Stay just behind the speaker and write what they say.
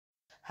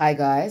Hi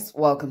guys,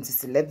 welcome to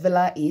Celeb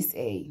Villa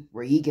SA,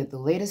 where you get the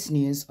latest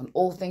news on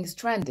all things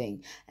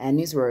trending and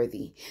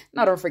newsworthy.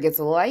 Now don't forget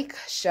to like,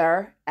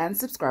 share, and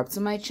subscribe to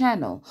my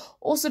channel.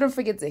 Also don't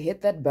forget to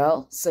hit that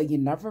bell so you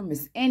never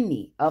miss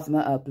any of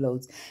my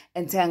uploads.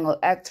 Entangled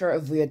actor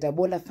Vuyo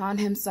Dabula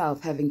found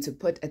himself having to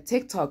put a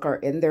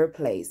TikToker in their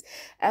place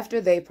after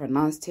they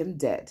pronounced him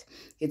dead.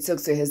 He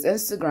took to his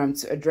Instagram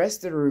to address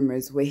the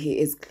rumors where he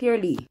is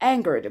clearly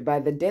angered by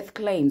the death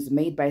claims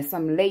made by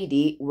some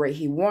lady where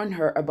he warned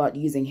her about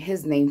using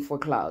his name for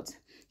clout.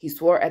 He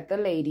swore at the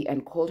lady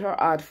and called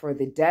her out for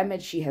the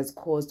damage she has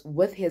caused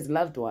with his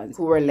loved ones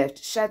who were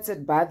left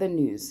shattered by the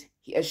news.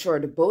 He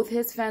assured both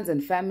his fans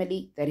and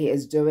family that he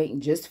is doing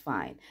just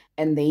fine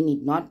and they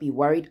need not be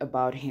worried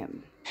about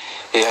him.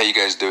 Hey, how you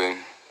guys doing?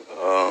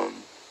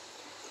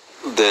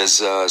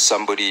 There's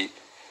somebody,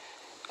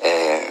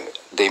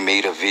 they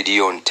made a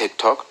video on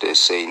TikTok. They're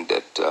saying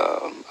that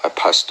I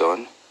passed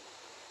on.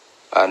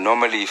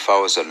 Normally, if I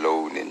was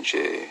alone in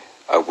jail,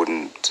 I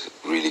wouldn't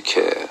really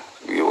care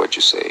what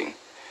you're saying.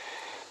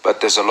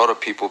 But there's a lot of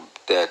people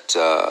that,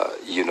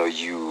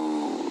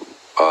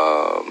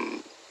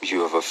 you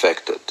have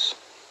affected,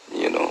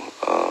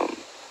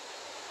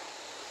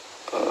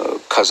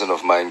 cousin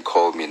of mine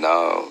called me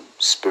now.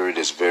 Spirit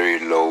is very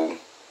low.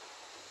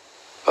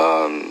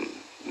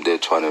 They're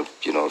trying to,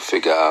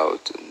 figure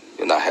out,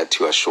 and I had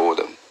to assure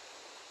them.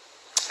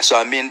 So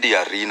I'm in the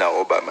arena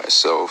all by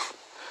myself.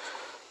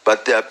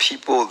 But there are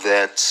people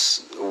that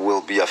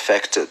will be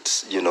affected,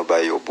 by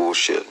your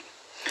bullshit.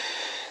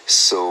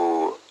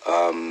 So,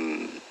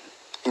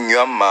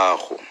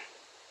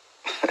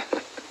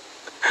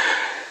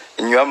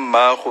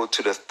 Nyamaho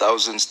to the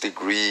 1000th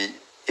degree,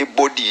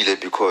 ibodile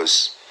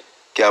because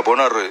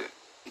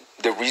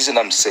the reason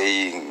I'm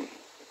saying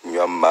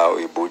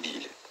Nyamaho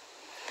ibodile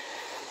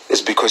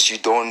is because you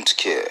don't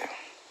care.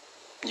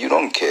 You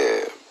don't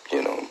care,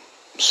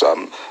 So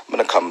I'm going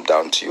to come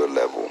down to your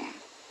level.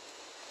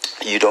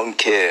 You don't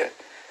care.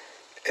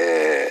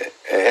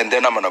 And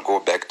then I'm going to go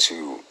back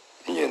to,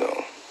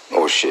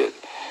 oh shit.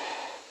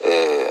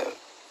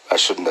 I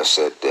shouldn't have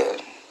said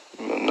that.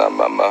 Nah,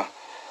 mama.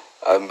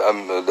 I'm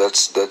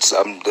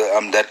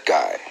that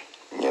guy,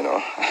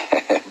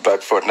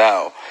 But for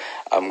now,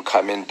 I'm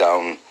coming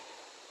down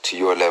to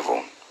your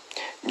level.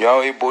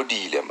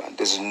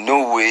 There's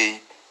no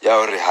way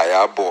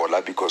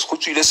because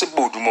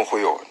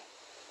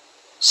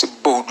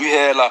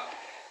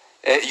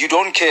you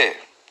don't care.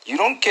 You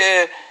don't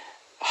care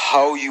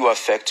how you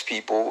affect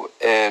people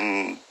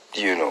and,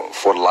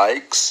 for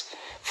likes,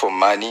 for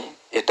money.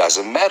 It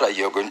doesn't matter.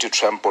 You're going to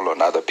trample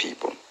on other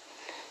people.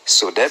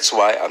 So that's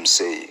why I'm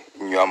saying,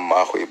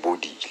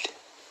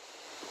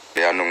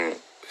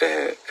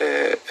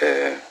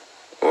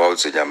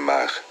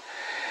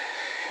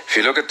 if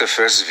you look at the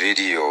first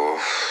video,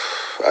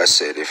 I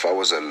said if I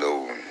was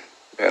alone,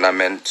 and I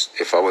meant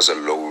if I was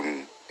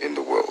alone in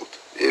the world,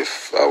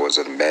 if I was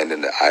a man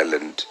in the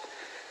island,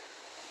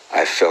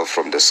 I fell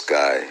from the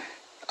sky,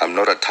 I'm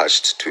not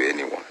attached to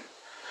anyone,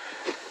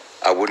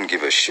 I wouldn't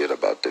give a shit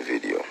about the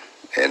video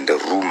and the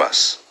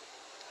rumors.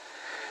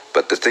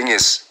 But the thing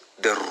is,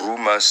 the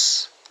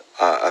rumors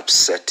are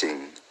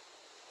upsetting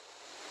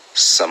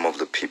some of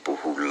the people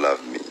who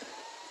love me,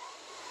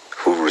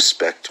 who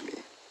respect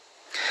me.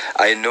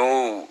 I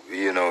know,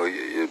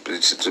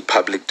 it's a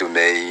public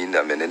domain,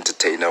 I'm an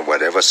entertainer,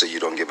 whatever, so you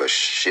don't give a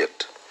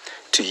shit.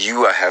 To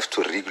you, I have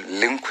to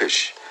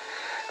relinquish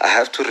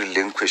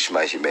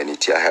my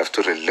humanity. I have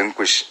to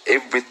relinquish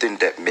everything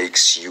that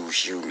makes you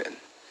human.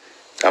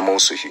 I'm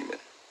also human.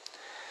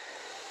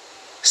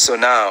 So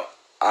now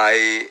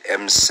I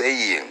am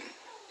saying,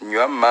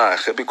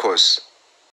 because